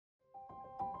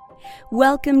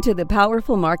Welcome to the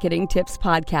Powerful Marketing Tips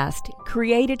Podcast,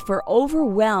 created for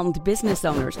overwhelmed business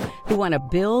owners who want to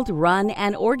build, run,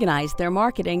 and organize their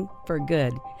marketing for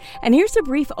good. And here's a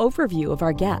brief overview of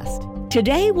our guest.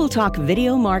 Today, we'll talk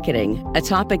video marketing, a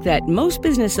topic that most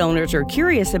business owners are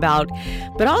curious about,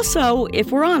 but also,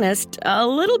 if we're honest, a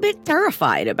little bit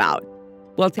terrified about.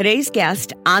 Well, today's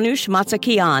guest, Anush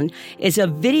Matsakian, is a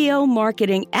video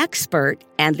marketing expert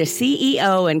and the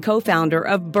CEO and co-founder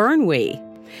of Burnwe.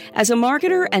 As a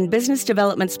marketer and business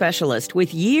development specialist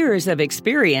with years of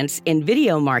experience in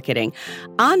video marketing,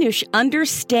 Anush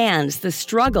understands the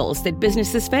struggles that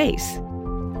businesses face.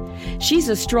 She's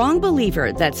a strong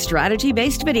believer that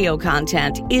strategy-based video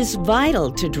content is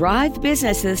vital to drive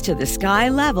businesses to the sky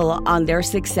level on their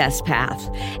success path,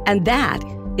 and that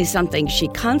is something she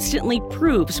constantly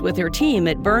proves with her team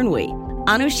at Burnwe.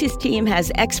 Anush's team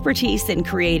has expertise in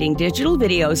creating digital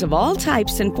videos of all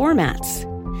types and formats,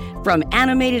 from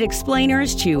animated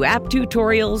explainers to app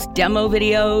tutorials, demo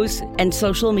videos, and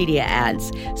social media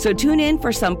ads. So tune in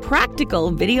for some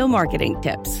practical video marketing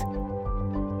tips.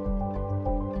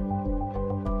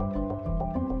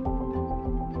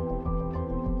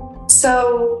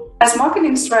 So, as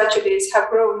marketing strategies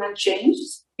have grown and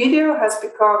changed, video has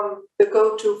become the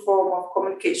go-to form of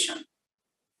communication.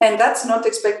 And that's not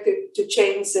expected to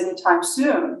change anytime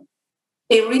soon.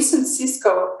 A recent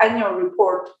Cisco annual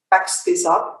report backs this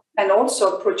up and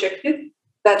also projected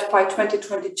that by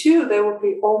 2022, there will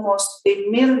be almost 1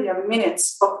 million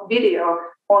minutes of video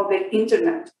on the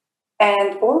internet.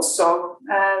 And also,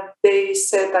 they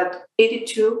said that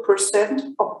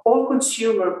 82% of all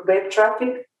consumer web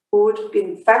traffic would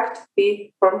in fact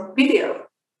be from video.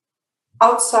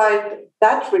 Outside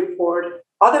that report,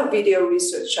 other video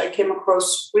research I came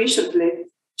across recently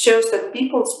shows that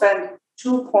people spend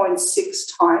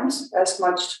 2.6 times as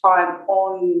much time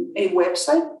on a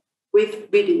website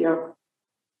with video.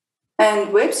 And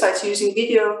websites using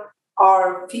video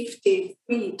are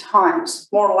 53 times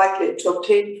more likely to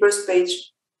obtain first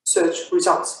page search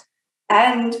results.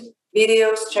 And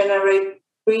videos generate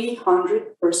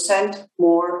 300%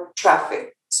 more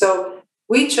traffic. So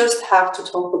we just have to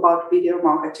talk about video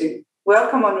marketing.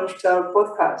 Welcome, Anush, to our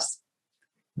podcast.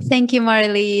 Thank you,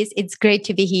 Marilise. It's great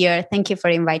to be here. Thank you for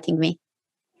inviting me.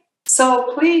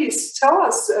 So please tell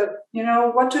us,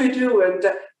 what do you do and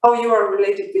how you are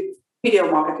related with video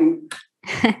marketing?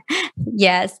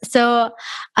 Yes. So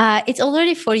it's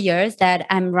already 4 years that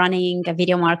I'm running a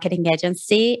video marketing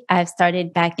agency. I've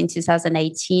started back in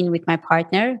 2018 with my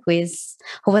partner,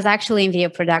 who was actually in video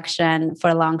production for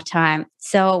a long time.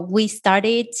 So we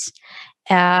started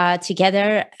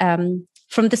together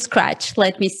from the scratch,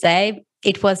 let me say.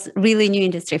 It was really new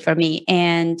industry for me.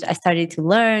 And I started to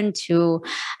learn, to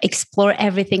explore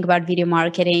everything about video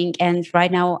marketing. And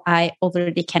right now I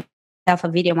already can a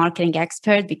video marketing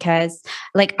expert because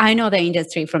I know the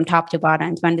industry from top to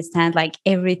bottom to understand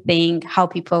everything, how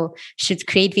people should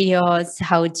create videos,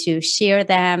 how to share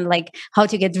them, how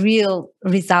to get real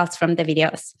results from the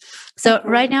videos. So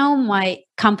right now my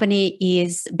company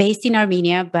is based in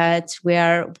Armenia, but we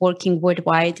are working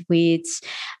worldwide with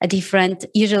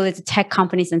usually the tech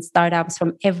companies and startups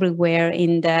from everywhere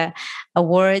in the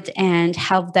world and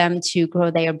help them to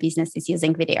grow their businesses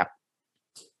using video.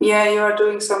 Yeah, you are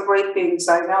doing some great things.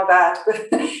 I know that.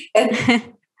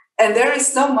 and there is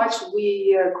so much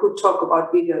we could talk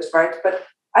about videos, right? But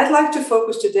I'd like to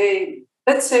focus today,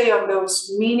 let's say, on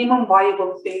those minimum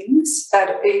viable things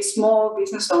that a small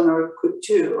business owner could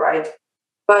do, right?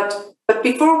 But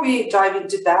before we dive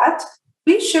into that,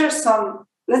 please share some,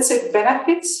 let's say,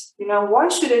 benefits. Why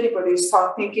should anybody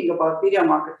start thinking about video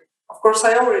marketing? Of course,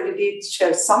 I already did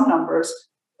share some numbers,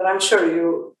 but I'm sure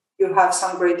you have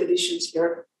some great additions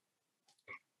here.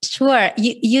 Sure.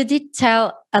 You did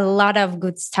tell a lot of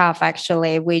good stuff,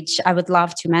 actually, which I would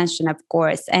love to mention, of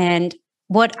course. And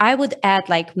what I would add,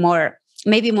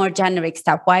 maybe more generic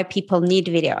stuff, why people need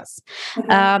videos.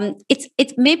 Mm-hmm.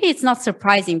 It's not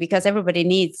surprising because everybody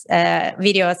needs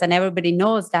videos and everybody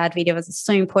knows that videos are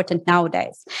so important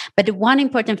nowadays. But the one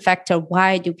important factor,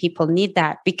 why do people need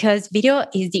that? Because video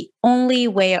is the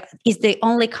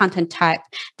only content type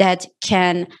that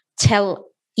can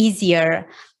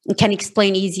can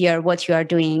explain easier what you are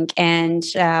doing and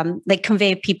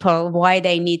convey people why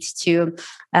they need to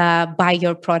buy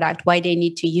your product, why they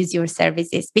need to use your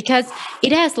services, because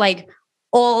it has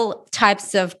all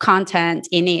types of content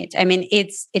in it. I mean,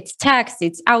 it's text,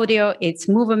 it's audio, it's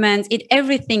movements,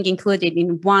 everything included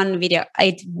in one video,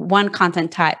 one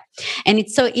content type. And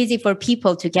it's so easy for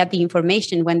people to get the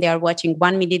information when they are watching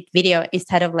 1 minute video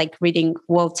instead of reading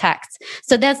whole text.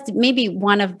 So that's maybe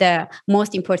one of the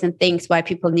most important things why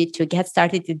people need to get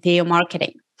started with video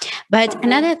marketing. But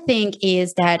another thing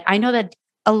is that I know that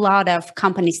a lot of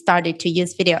companies started to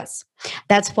use videos.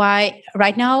 That's why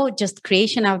right now, just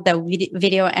creation of the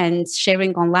video and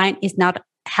sharing online is not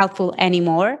helpful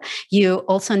anymore. You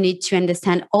also need to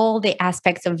understand all the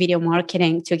aspects of video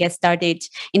marketing to get started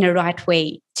in a right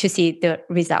way to see the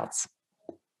results.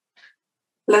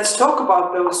 Let's talk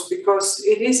about those, because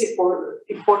it is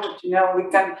important.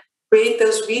 We can create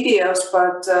those videos,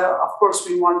 but of course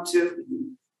we want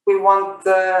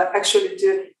actually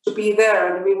to be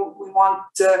there, and we want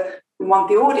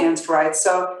the audience, right?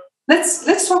 So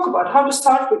let's talk about how to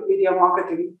start with video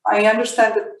marketing. I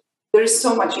understand that there is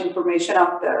so much information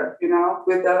out there,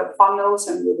 with the funnels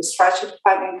and with the strategy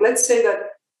planning. Let's say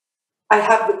that I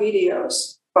have the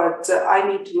videos, but I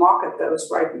need to market those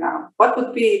right now. What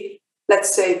would be,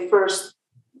 let's say, first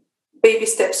baby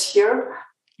steps here?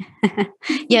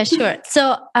 Yeah, sure.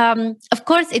 So, of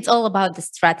course, it's all about the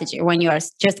strategy when you are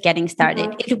just getting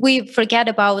started. If we forget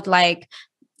about like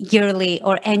yearly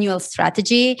or annual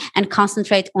strategy and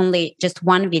concentrate only just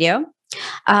one video,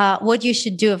 what you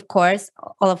should do, of course,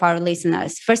 all of our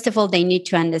listeners, first of all, they need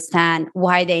to understand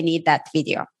why they need that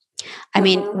video. I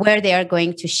mean, where they are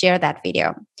going to share that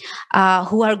video,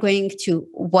 who are going to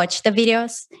watch the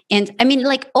videos. And I mean,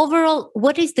 like overall,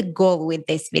 what is the goal with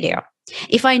this video?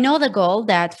 If I know the goal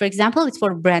that, for example, it's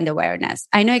for brand awareness,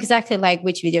 I know exactly like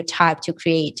which video type to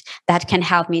create that can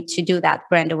help me to do that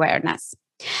brand awareness.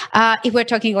 If we're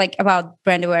talking like about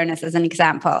brand awareness as an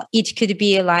example, it could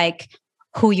be like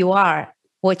who you are,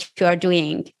 what you are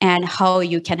doing, and how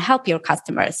you can help your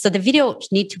customers. So the video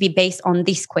need to be based on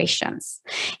these questions.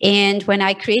 And when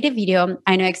I create a video,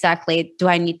 I know exactly, do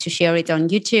I need to share it on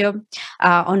YouTube,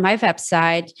 on my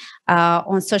website,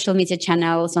 on social media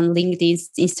channels, on LinkedIn,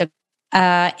 Instagram,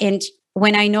 and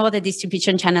when I know the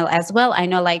distribution channel as well, I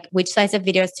know like which size of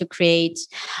videos to create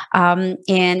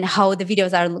and how the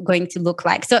videos are going to look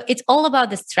like. So it's all about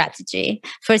the strategy.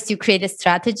 First, you create a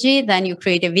strategy, then you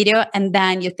create a video, and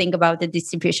then you think about the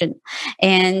distribution.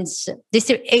 And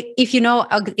if you know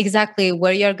exactly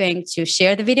where you're going to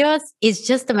share the videos, it's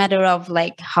just a matter of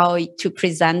like how to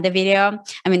present the video.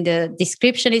 I mean, the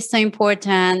description is so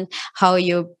important, how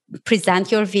you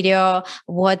present your video,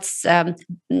 what's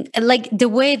like the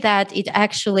way that it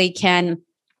actually can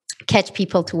catch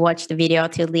people to watch the video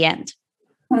till the end.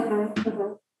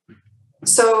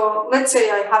 So let's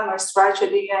say I have my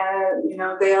strategy,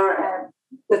 they are,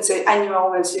 let's say,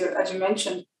 annual, as you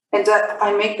mentioned, and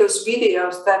I make those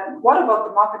videos. Then what about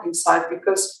the marketing side?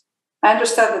 Because I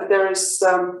understand that there is,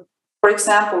 for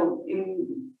example,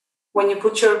 when you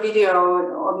put your video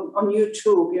on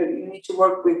YouTube, you need to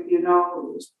work with,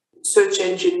 search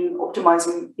engine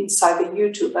optimizing inside the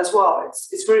YouTube as well.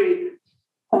 It's very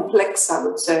complex, I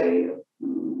would say,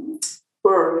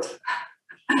 word.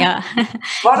 Yeah.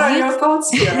 What are your thoughts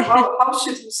here? How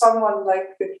should someone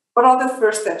what are the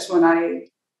first steps when I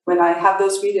have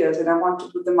those videos and I want to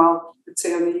put them out, let's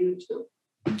say, on the YouTube?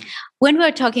 When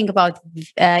we're talking about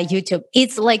YouTube,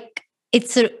 it's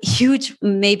a huge,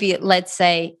 maybe let's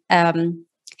say,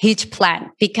 huge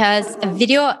plan, because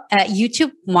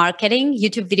YouTube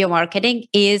video marketing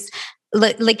is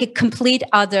like a complete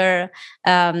other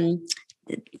a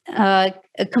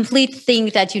complete thing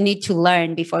that you need to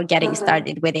learn before getting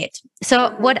started with it.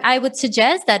 So what I would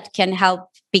suggest that can help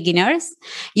beginners,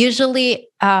 usually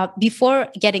before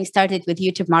getting started with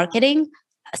YouTube marketing,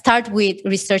 start with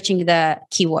researching the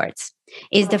keywords.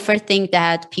 Is the first thing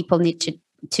that people need to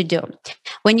do.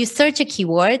 When you search a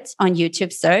keyword on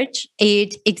YouTube search,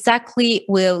 it exactly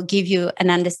will give you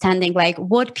an understanding like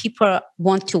what people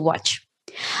want to watch.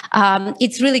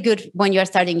 It's really good when you're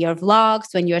starting your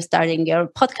vlogs, when you're starting your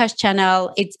podcast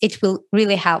channel. It will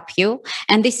really help you.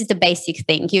 And this is the basic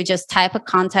thing. You just type a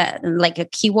content, like a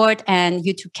keyword, and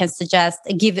YouTube can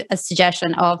give a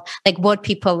suggestion of like what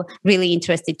people really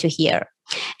interested to hear.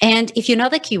 And if you know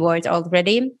the keyword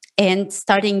already and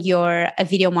starting your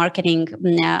video marketing,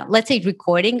 let's say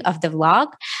recording of the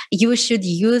vlog, you should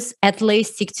use at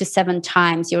least 6 to 7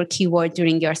 times your keyword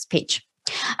during your speech.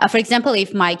 For example,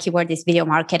 if my keyword is video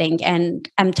marketing and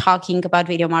I'm talking about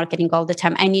video marketing all the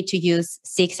time, I need to use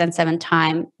 6 and 7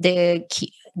 times the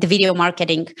video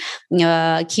marketing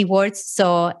keywords,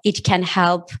 so it can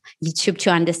help YouTube to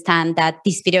understand that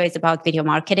this video is about video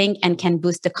marketing and can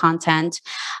boost the content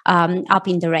up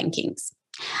in the rankings.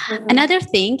 Another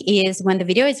thing is when the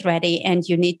video is ready and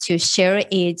you need to share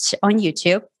it on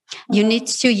YouTube, you need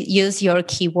to use your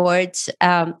keywords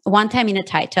one time in a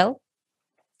title,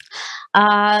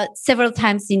 several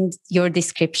times in your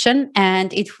description,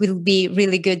 and it will be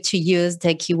really good to use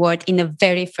the keyword in the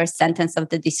very first sentence of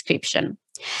the description.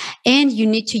 And you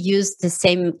need to use the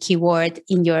same keyword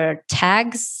in your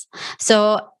tags.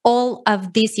 So all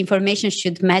of this information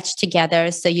should match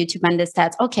together so YouTube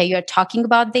understands, okay, you're talking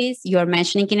about this, you're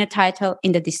mentioning in a title,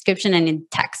 in the description, and in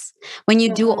text. When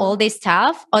you do all this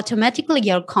stuff, automatically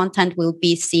your content will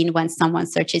be seen when someone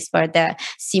searches for the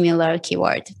similar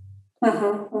keyword.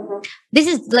 This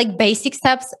is like basic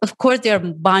steps. Of course, there are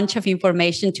a bunch of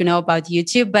information to know about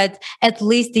YouTube, but at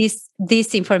least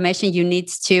this information you need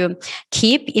to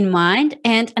keep in mind.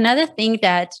 And another thing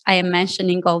that I am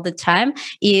mentioning all the time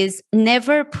is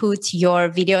never put your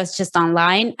videos just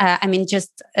online.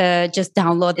 Just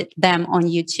download them on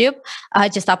YouTube,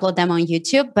 just upload them on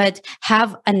YouTube, but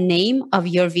have a name of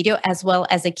your video as well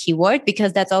as a keyword,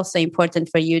 because that's also important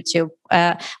for YouTube.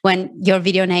 When your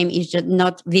video name is just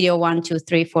not video 1, 2,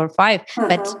 3, 4, 5,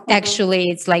 but actually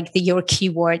it's like your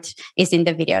keyword is in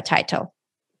the video title.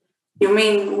 You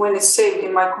mean when it's saved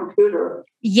in my computer?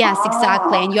 Yes,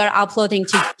 exactly. And you're uploading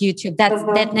to YouTube.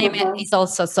 That name is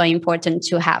also so important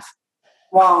to have.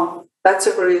 Wow, that's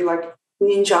a very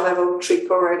ninja level trick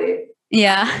already.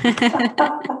 Yeah.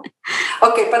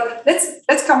 Okay, but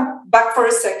let's come back for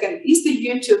a second. Is the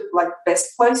YouTube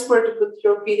best place where to put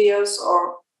your videos,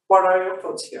 or what are your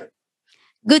thoughts here?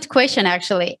 Good question,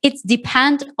 actually. It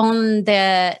depends on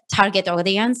the target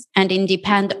audience and it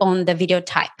depends on the video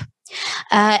type.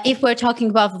 If we're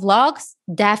talking about vlogs,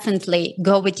 definitely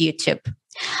go with YouTube.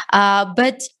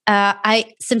 But I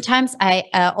sometimes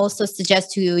also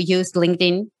suggest to use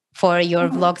LinkedIn for your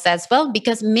vlogs as well,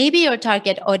 because maybe your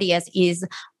target audience is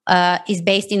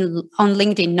based on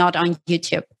LinkedIn, not on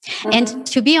YouTube. And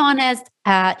to be honest,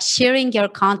 sharing your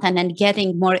content and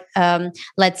getting more,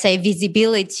 let's say,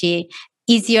 visibility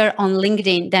easier on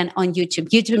LinkedIn than on YouTube.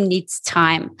 YouTube needs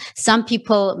time. Some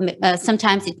people,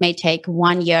 sometimes it may take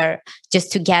 1 year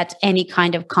just to get any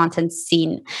kind of content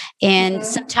seen. And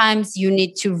sometimes you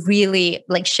need to really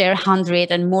share 100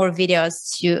 and more videos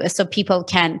so people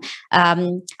can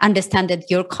understand that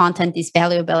your content is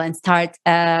valuable and start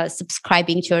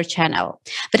subscribing to your channel.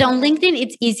 But on LinkedIn,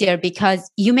 it's easier because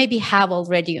you maybe have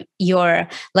already your,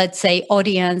 let's say,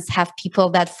 audience, have people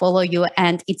that follow you,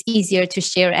 and it's easier to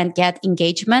share and get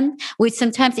engagement, which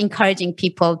sometimes encouraging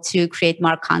people to create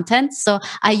more content. So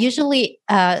I usually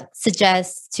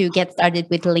suggest to get started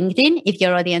with LinkedIn if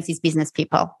your audience is business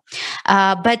people.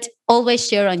 But always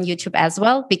share on YouTube as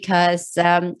well, because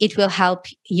it will help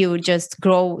you just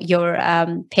grow your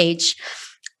page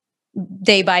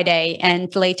day by day,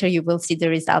 and later you will see the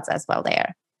results as well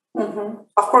there.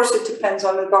 Of course, it depends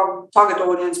on the target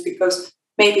audience, because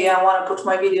maybe I want to put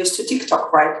my videos to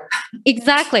TikTok, right?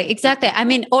 Exactly. I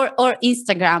mean, or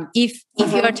Instagram. If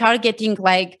you're targeting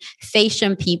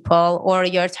fashion people, or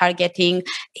you're targeting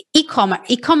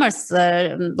e-commerce,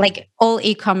 all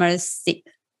e-commerce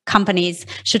companies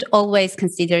should always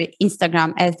consider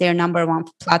Instagram as their number one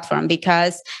platform,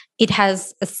 because it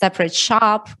has a separate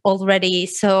shop already.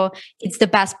 So it's the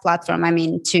best platform,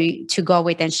 to go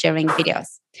with and sharing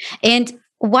videos. And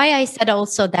why I said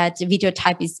also that video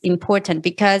type is important,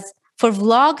 because for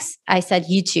vlogs, I said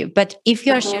YouTube. But if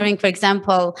you're sharing, for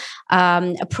example,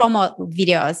 promo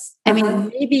videos,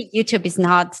 maybe YouTube is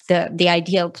not the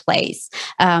ideal place.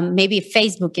 Maybe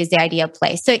Facebook is the ideal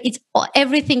place. So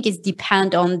everything is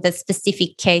depend on the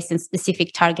specific case and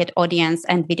specific target audience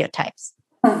and video types.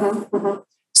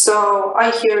 So I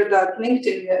hear that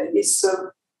LinkedIn is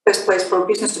the best place for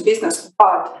business to business.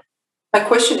 But my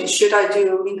question is, should I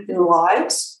do LinkedIn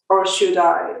Lives, or should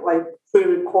I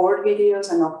pre-record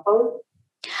videos and upload?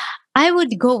 I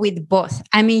would go with both.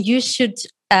 You should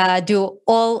do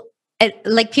all,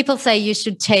 people say you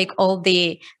should take all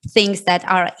the things that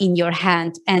are in your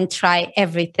hand and try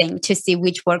everything to see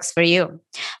which works for you.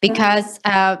 Because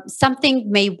something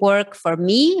may work for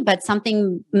me, but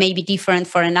something may be different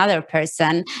for another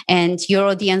person, and your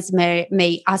audience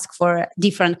may ask for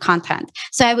different content.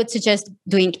 So I would suggest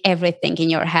doing everything in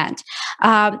your hand.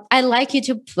 I like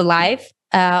YouTube Live.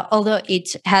 Although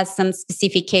it has some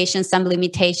specifications, some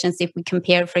limitations if we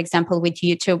compare, for example, with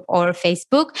YouTube or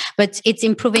Facebook, but it's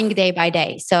improving day by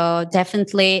day. So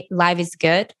definitely Live is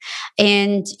good.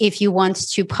 And if you want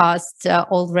to post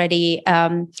already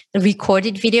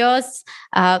recorded videos,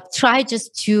 try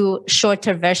just 2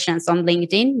 shorter versions on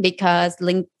LinkedIn, because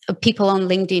people on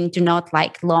LinkedIn do not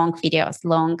like long videos,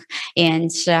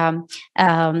 and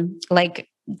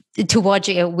to watch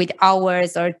it with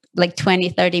hours or 20,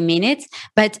 30 minutes.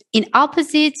 But in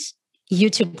opposite,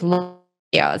 YouTube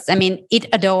videos. I mean, it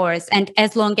adores, and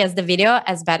as long as the video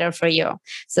is better for you.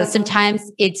 So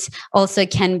sometimes it's also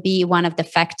can be one of the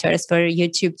factors for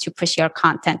YouTube to push your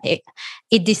content.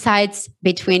 It decides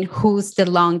between who's the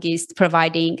longest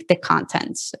providing the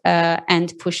content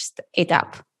and pushes it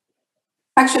up.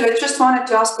 Actually, I just wanted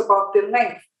to ask about the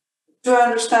length. Do I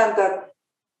understand that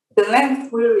the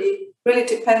length really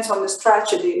depends on the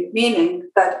strategy, meaning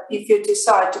that if you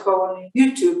decide to go on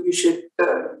YouTube, you should,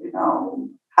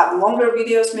 have longer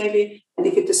videos maybe. And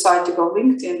if you decide to go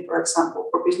LinkedIn, for example,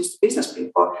 for business-to-business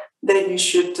people, then you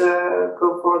should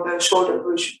go for the shorter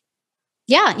version.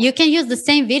 Yeah, you can use the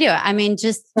same video. I mean,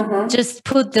 just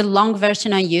put the long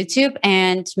version on YouTube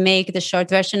and make the short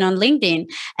version on LinkedIn.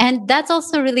 And that's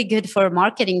also really good for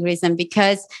marketing reason,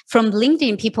 because from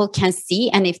LinkedIn, people can see,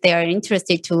 and if they are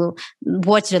interested to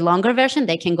watch the longer version,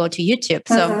 they can go to YouTube.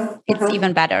 So it's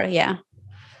even better. Yeah.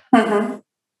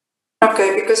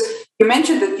 Okay, because you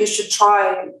mentioned that you should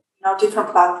try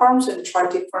different platforms and try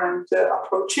different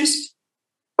approaches.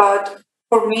 But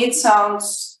for me, it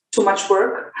sounds too much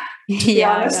work, to be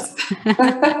honest.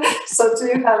 So do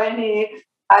you have any,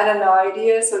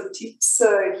 ideas or tips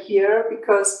here?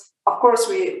 Because, of course,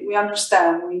 we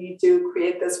understand we need to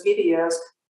create those videos,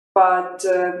 but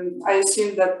I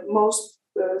assume that most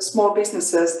small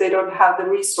businesses, they don't have the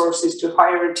resources to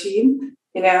hire a team,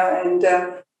 and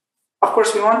of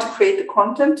course, we want to create the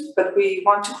content, but we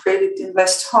want to create it in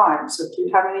less time. So do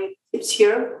you have any tips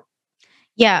here?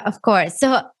 Yeah, of course.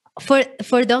 So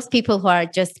for those people who are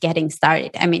just getting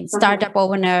started, I mean, startup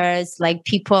owners, like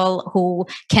people who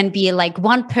can be like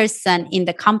one person in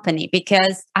the company,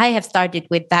 because I have started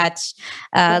with that,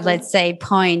 let's say,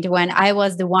 point when I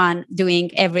was the one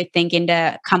doing everything in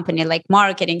the company, like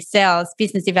marketing, sales,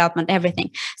 business development,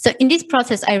 everything. So in this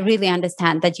process, I really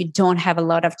understand that you don't have a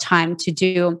lot of time to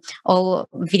do all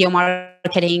video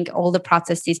marketing, all the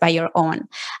processes by your own.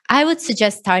 I would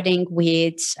suggest starting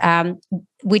with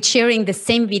sharing the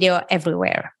same video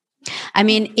everywhere. I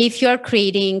mean, if you're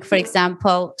creating, for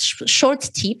example, short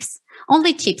tips,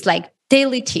 only tips like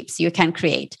daily tips you can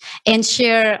create and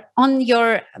share on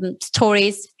your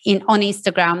stories on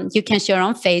Instagram. You can share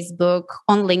on Facebook,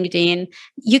 on LinkedIn.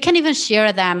 You can even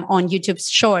share them on YouTube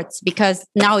Shorts, because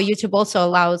now YouTube also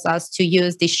allows us to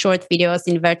use these short videos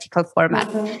in vertical format.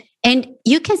 And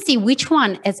you can see which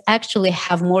one is actually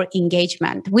have more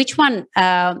engagement, which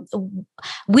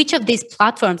of these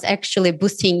platforms actually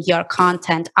boosting your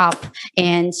content up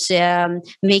and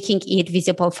making it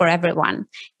visible for everyone.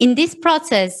 In this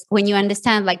process, when you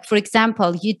understand, like, for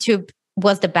example, YouTube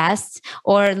was the best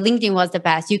or LinkedIn was the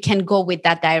best, you can go with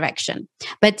that direction.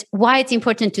 But why it's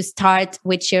important to start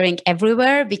with sharing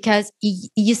everywhere? Because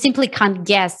you simply can't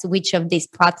guess which of these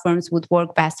platforms would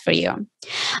work best for you.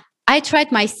 I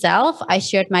tried myself. I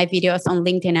shared my videos on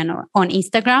LinkedIn and on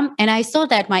Instagram, and I saw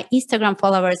that my Instagram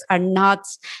followers are not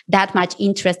that much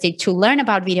interested to learn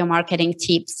about video marketing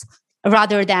tips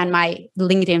rather than my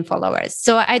LinkedIn followers.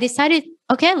 So I decided,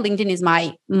 okay, LinkedIn is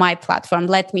my platform.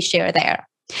 Let me share there.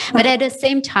 But at the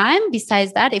same time,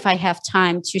 besides that, if I have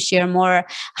time to share more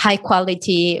high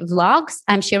quality vlogs,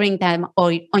 I'm sharing them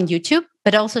on YouTube,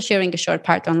 but also sharing a short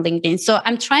part on LinkedIn. So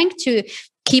I'm trying to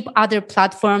keep other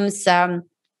platforms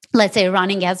let's say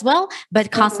running as well,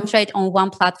 but concentrate on one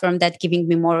platform that's giving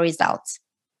me more results.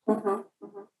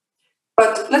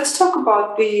 But let's talk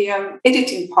about the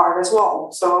editing part as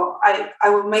well. So I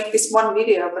will make this one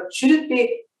video, but should it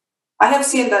be, I have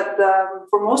seen that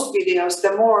for most videos,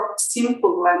 the more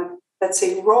simple and, let's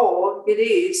say, raw it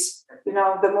is,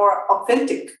 the more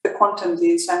authentic the content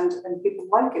is and people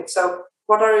like it. So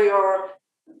what are your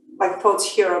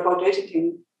thoughts here about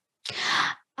editing?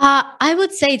 I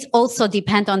would say it also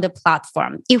depends on the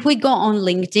platform. If we go on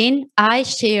LinkedIn, I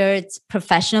shared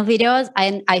professional videos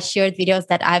and I shared videos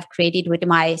that I've created with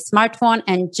my smartphone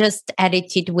and just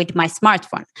edited with my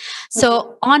smartphone.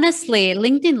 So honestly,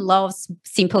 LinkedIn loves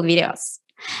simple videos.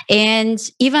 And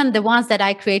even the ones that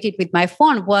I created with my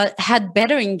phone had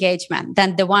better engagement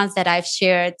than the ones that I've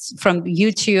shared from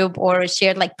YouTube or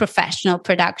shared like professional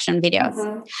production videos.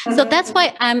 So that's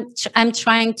why I'm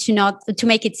trying to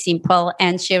make it simple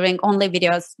and sharing only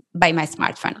videos by my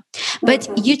smartphone. But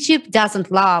YouTube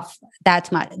doesn't love that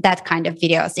kind of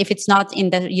videos. If it's not in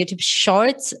the YouTube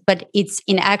Shorts, but it's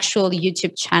in actual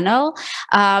YouTube channel,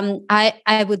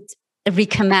 I would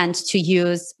recommend to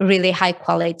use really high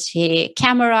quality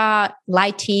camera,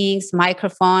 lightings,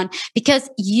 microphone, because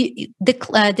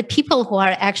the people who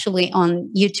are actually on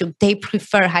YouTube, they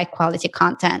prefer high quality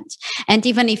content. And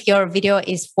even if your video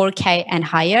is 4K and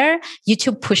higher,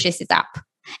 YouTube pushes it up.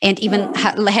 and even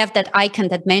have that icon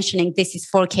that mentioning this is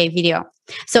 4K video.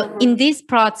 So in this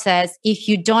process, if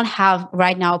you don't have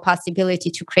right now a possibility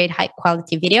to create high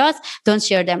quality videos, don't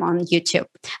share them on YouTube.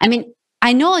 I mean,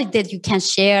 I know that you can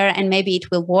share and maybe it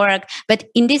will work, but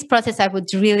in this process, I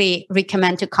would really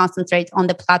recommend to concentrate on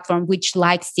the platform which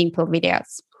likes simple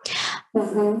videos.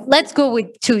 Let's go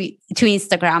to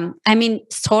Instagram. I mean,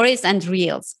 stories and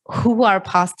reels. Who are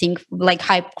posting like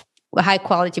high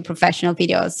quality professional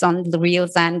videos on the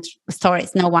reels and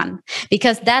stories? No one,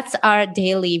 because that's our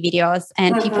daily videos,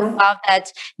 and people love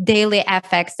that daily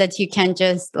effects that you can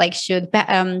just like shoot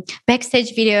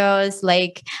backstage videos,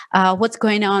 like what's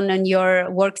going on your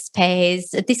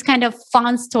workspace, this kind of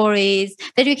fun stories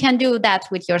that you can do that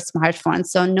with your smartphone.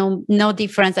 So no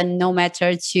difference and no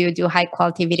matter to do high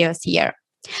quality videos here.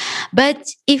 But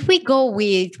if we go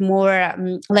with more,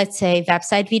 let's say,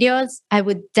 website videos, I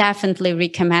would definitely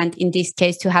recommend in this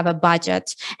case to have a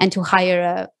budget and to hire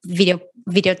a video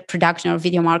production or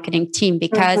video marketing team,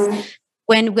 because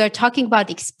when we're talking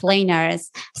about explainers,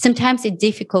 sometimes it's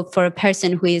difficult for a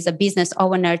person who is a business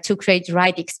owner to create the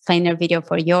right explainer video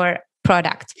for your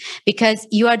product, because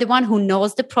you are the one who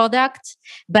knows the product,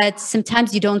 but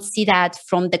sometimes you don't see that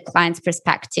from the client's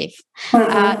perspective.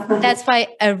 That's why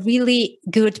a really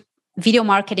good video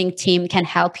marketing team can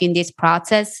help you in this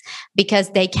process, because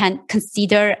they can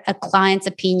consider a client's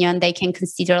opinion. They can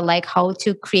consider like how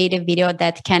to create a video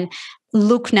that can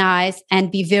look nice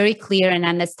and be very clear and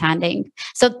understanding.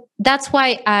 So that's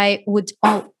why I would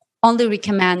only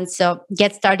recommend, so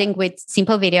get starting with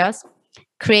simple videos.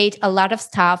 Create a lot of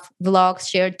stuff, vlogs,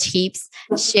 share tips,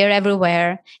 share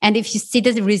everywhere. And if you see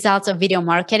the results of video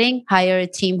marketing, hire a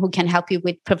team who can help you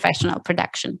with professional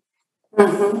production.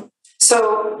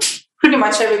 So pretty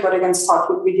much everybody can start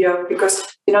with video,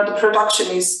 because, the production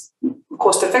is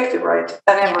cost effective, right?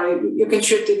 And you can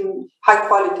shoot in high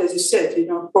quality, as you said,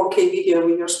 4K video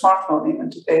with your smartphone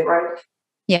even today, right?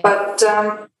 Yeah. But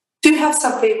do you have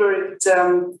some favorite,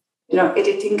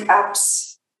 editing apps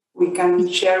we can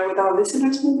share with our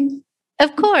listeners maybe?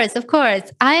 Of course.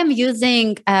 I am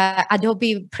using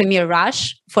Adobe Premiere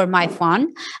Rush for my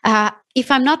phone. If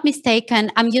I'm not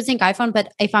mistaken, I'm using iPhone,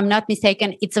 but if I'm not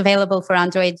mistaken, it's available for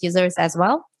Android users as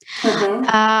well.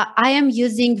 I am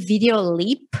using Video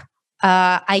Leap.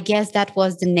 I guess that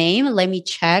was the name. Let me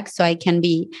check so I can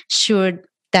be sure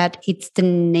that it's the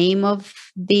name of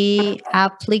the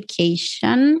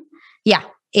application. Yeah.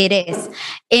 It is.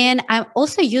 And I'm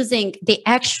also using the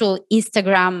actual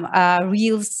Instagram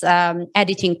Reels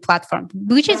editing platform,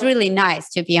 which is really nice,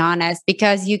 to be honest,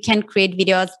 because you can create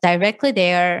videos directly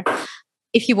there.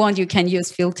 If you want, you can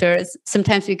use filters.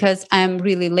 Sometimes because I'm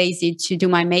really lazy to do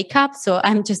my makeup, so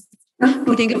I'm just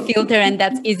putting a filter, and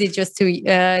that's easy just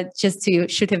to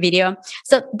shoot a video.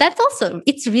 So that's also,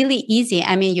 it's really easy.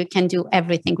 I mean, you can do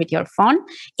everything with your phone.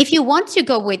 If you want to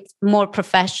go with more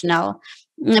professional,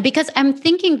 because I'm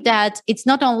thinking that it's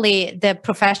not only the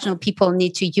professional people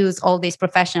need to use all these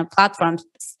professional platforms.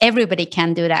 Everybody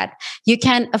can do that. You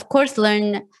can, of course,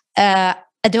 learn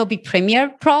Adobe Premiere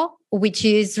Pro, which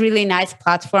is really nice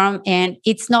platform. And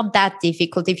it's not that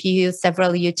difficult. If you use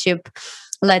several YouTube,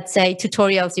 let's say,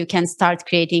 tutorials, you can start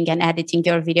creating and editing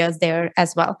your videos there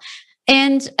as well.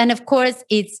 And of course,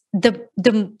 it's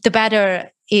the better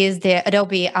is the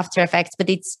Adobe After Effects, but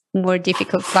it's more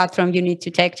difficult platform. You need to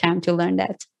take time to learn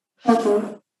that.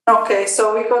 Okay,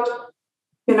 so we got,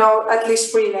 at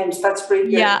least 3 names. That's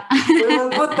pretty good. Yeah. We will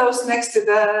put those next to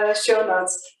the show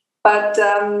notes. But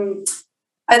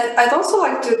I'd also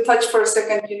like to touch for a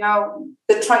second,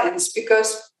 the trends,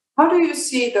 because how do you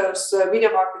see those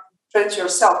video marketing trends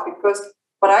yourself? Because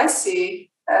what I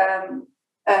see,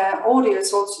 audio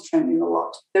is also trending a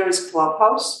lot. There is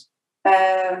Clubhouse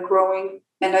growing.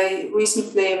 And I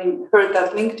recently heard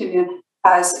that LinkedIn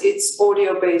has its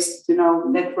audio-based,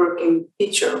 networking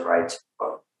feature, right?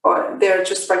 Or they're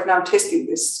just right now testing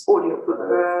this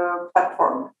audio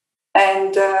platform.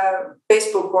 And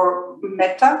Facebook or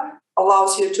Meta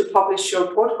allows you to publish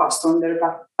your podcast on their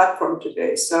platform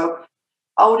today. So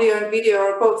audio and video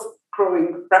are both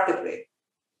growing rapidly.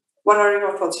 What are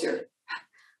your thoughts here?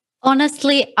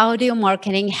 Honestly, audio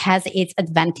marketing has its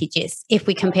advantages if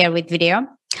we compare with video.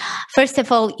 First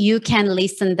of all, you can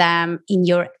listen them in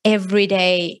your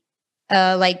everyday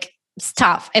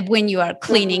stuff, when you are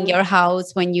cleaning your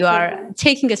house, when you are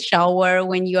taking a shower,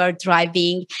 when you are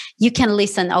driving. You can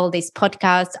listen all these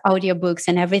podcasts, audiobooks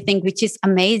and everything, which is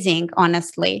amazing,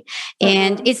 honestly.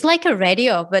 And it's like a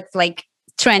radio, but like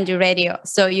trendy radio.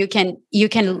 So you can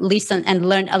listen and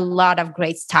learn a lot of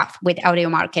great stuff with audio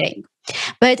marketing.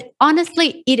 But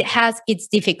honestly, it has its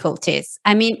difficulties.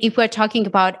 I mean, if we're talking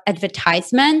about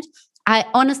advertisement, I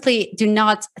honestly do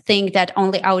not think that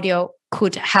only audio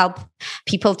could help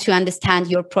people to understand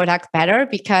your product better,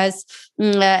 because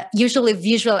usually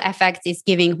visual effects is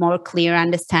giving more clear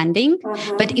understanding.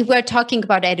 But if we're talking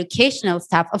about educational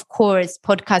stuff, of course,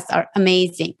 podcasts are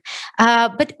amazing.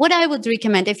 But what I would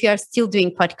recommend, if you are still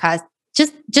doing podcasts,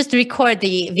 just record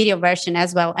the video version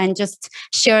as well and just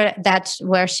share that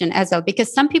version as well,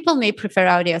 because some people may prefer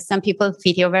audio, some people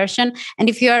video version. And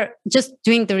if you're just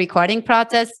doing the recording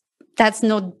process, that's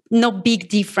no big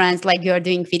difference like you're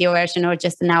doing video version or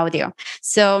just an audio.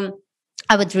 So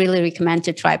I would really recommend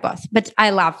to try both. But I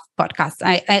love podcasts.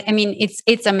 I mean,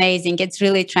 it's amazing. It's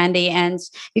really trendy, and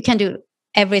you can do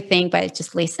everything by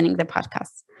just listening to the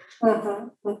podcasts.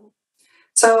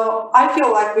 So I feel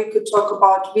like we could talk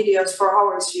about videos for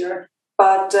hours here.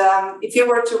 But if you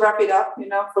were to wrap it up,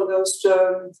 for those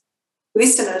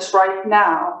listeners right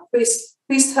now, please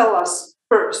tell us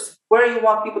first where you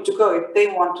want people to go if they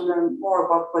want to learn more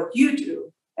about what you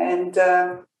do. And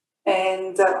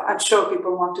I'm sure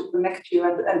people want to connect you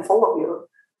and follow you.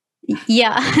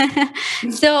 Yeah.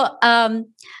 So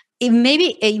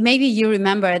maybe you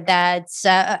remember that.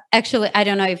 Actually, I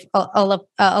don't know if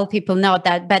all people know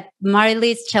that, but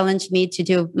Mari-Liis challenged me to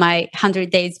do my 100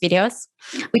 days videos,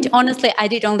 which honestly I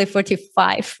did only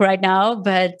 45 right now,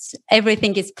 but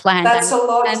everything is planned. That's a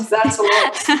lot. That's a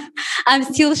lot. I'm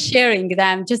still sharing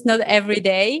them, just not every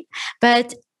day.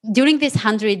 But during this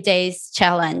 100 days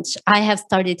challenge, I have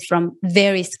started from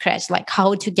very scratch, like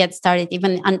how to get started,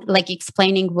 even like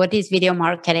explaining what is video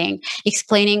marketing,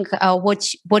 explaining what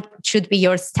should be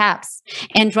your steps.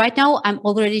 And right now I'm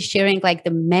already sharing like the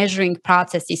measuring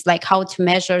processes, like how to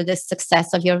measure the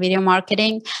success of your video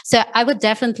marketing. So I would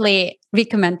definitely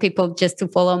recommend people just to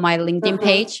follow my LinkedIn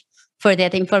page for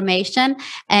that information,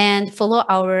 and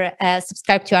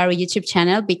subscribe to our YouTube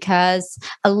channel, because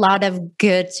a lot of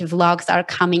good vlogs are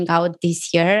coming out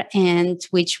this year, and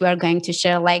which we are going to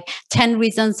share like 10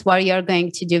 reasons why you're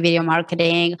going to do video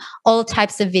marketing, all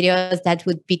types of videos that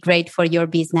would be great for your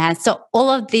business. So all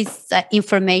of this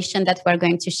information that we're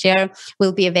going to share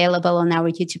will be available on our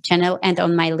YouTube channel and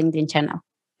on my LinkedIn channel.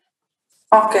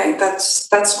 Okay,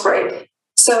 that's great.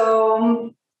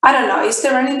 So I don't know, is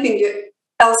there anything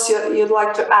else you'd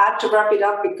like to add to wrap it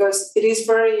up? Because it is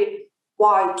very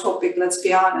wide topic, let's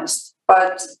be honest.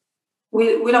 But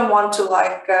we don't want to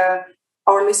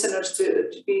our listeners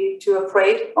to be too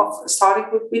afraid of starting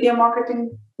with video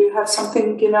marketing. Do you have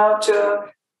something to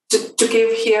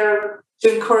give here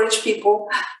to encourage people?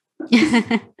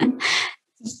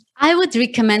 I would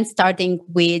recommend starting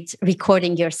with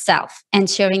recording yourself and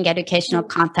sharing educational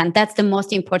content. That's the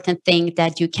most important thing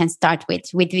that you can start with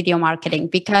video marketing,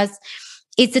 because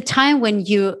it's a time when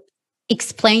you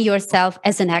explain yourself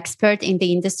as an expert in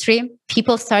the industry.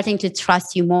 People starting to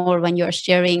trust you more when you're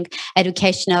sharing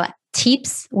educational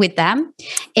tips with them.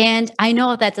 And I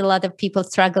know that a lot of people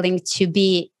struggling to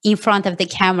be in front of the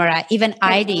camera. Even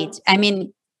I did. I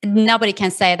mean, nobody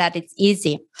can say that it's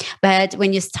easy. But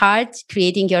when you start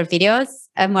creating your videos,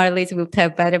 Mari-Liis will tell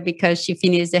better because she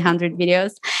finished 100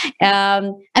 videos.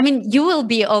 I mean, you will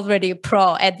be already a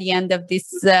pro at the end of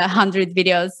this 100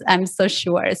 videos, I'm so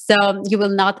sure. So you will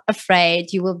not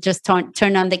afraid. You will just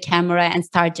turn on the camera and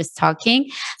start just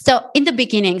talking. So in the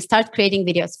beginning, start creating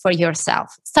videos for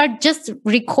yourself. Just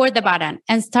record the button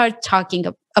and start talking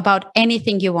about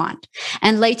anything you want.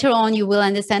 And later on, you will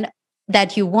understand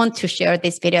that you want to share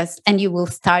these videos, and you will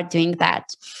start doing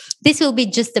that. This will be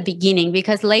just the beginning,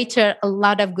 because later a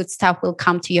lot of good stuff will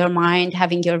come to your mind,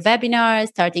 having your webinars,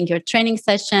 starting your training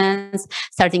sessions,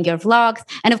 starting your vlogs,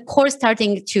 and of course,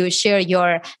 starting to share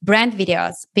your brand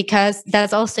videos, because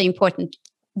that's also important.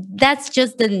 That's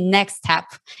just the next step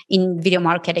in video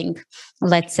marketing,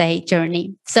 let's say,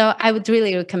 journey. So I would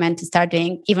really recommend to start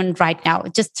doing even right now.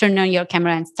 Just turn on your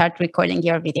camera and start recording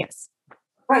your videos.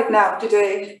 Right now,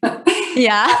 today.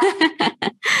 Yeah.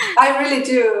 I really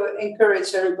do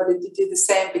encourage everybody to do the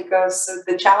same, because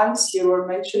the challenge you were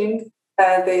mentioning,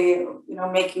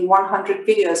 making 100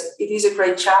 videos, it is a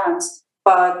great challenge.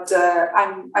 But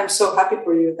I'm so happy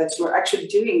for you that you are actually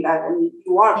doing that, and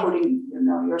you are putting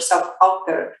yourself out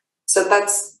there. So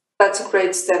that's a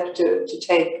great step to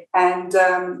take. And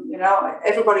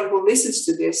everybody who listens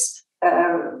to this,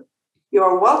 you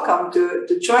are welcome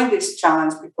to join this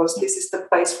challenge, because this is the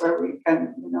place where we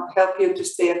can help you to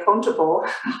stay accountable,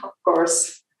 of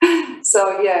course.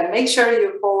 So make sure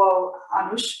you follow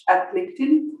Anush at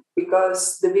LinkedIn,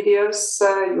 because the videos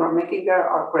you are making there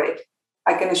are great.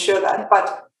 I can assure that.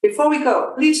 But before we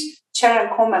go, please share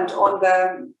and comment on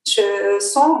the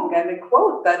song and the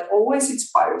quote that always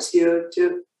inspires you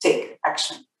to take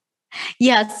action.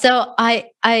 Yeah, so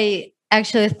I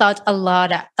actually thought a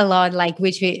lot like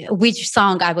which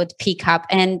song I would pick up,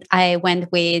 and I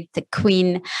went with the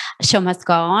Queen "Show Must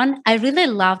Go On." I really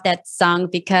love that song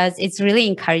because it's really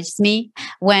encouraged me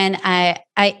when I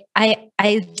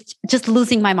just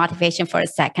losing my motivation for a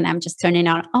second. I'm just turning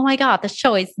on, oh my God, the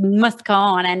show must go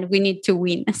on and we need to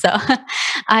win. So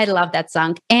I love that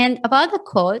song. And about the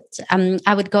quote,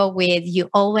 I would go with, "You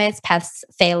always pass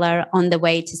failure on the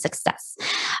way to success."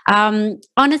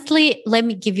 Honestly, let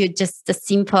me give you just a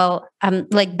simple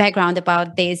background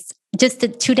about this. Just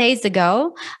 2 days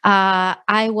ago,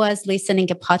 I was listening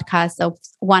a podcast of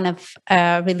one of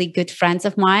really good friends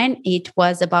of mine. It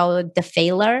was about the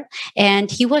failure, and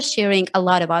he was sharing a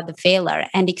lot about the failure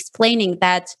and explaining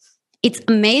that it's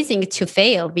amazing to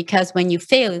fail because when you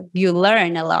fail, you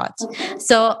learn a lot.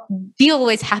 So be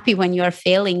always happy when you're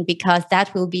failing because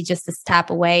that will be just a step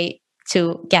away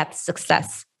to get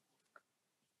success.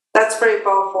 That's very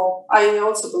powerful. I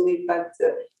also believe that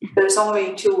there's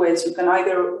only two ways. You can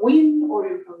either win or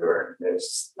you can learn.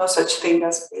 There's no such thing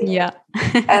as failure. Yeah.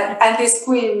 and this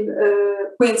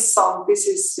Queen's song, this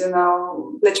is,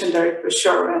 legendary for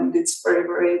sure. And it's very,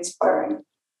 very inspiring.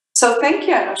 So thank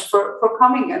you, Anush, for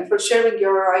coming and for sharing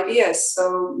your ideas.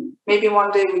 So maybe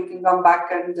one day we can come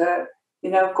back and,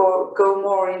 go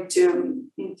more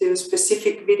into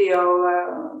specific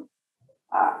video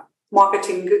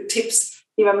marketing tips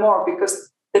even more because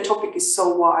the topic is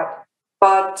so wide.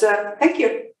 But thank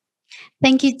you.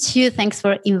 Thank you too. Thanks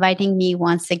for inviting me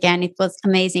once again. It was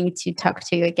amazing to talk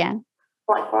to you again.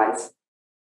 Likewise.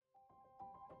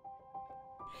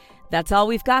 That's all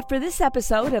we've got for this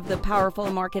episode of the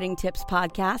Powerful Marketing Tips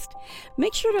podcast.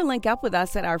 Make sure to link up with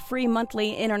us at our free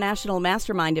monthly international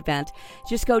mastermind event.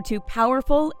 Just go to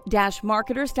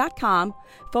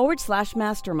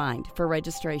powerful-marketers.com/mastermind for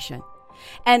registration.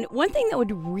 And one thing that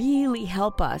would really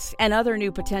help us and other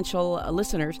new potential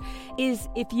listeners is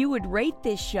if you would rate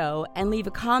this show and leave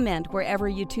a comment wherever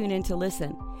you tune in to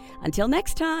listen. Until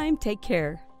next time, take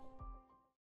care.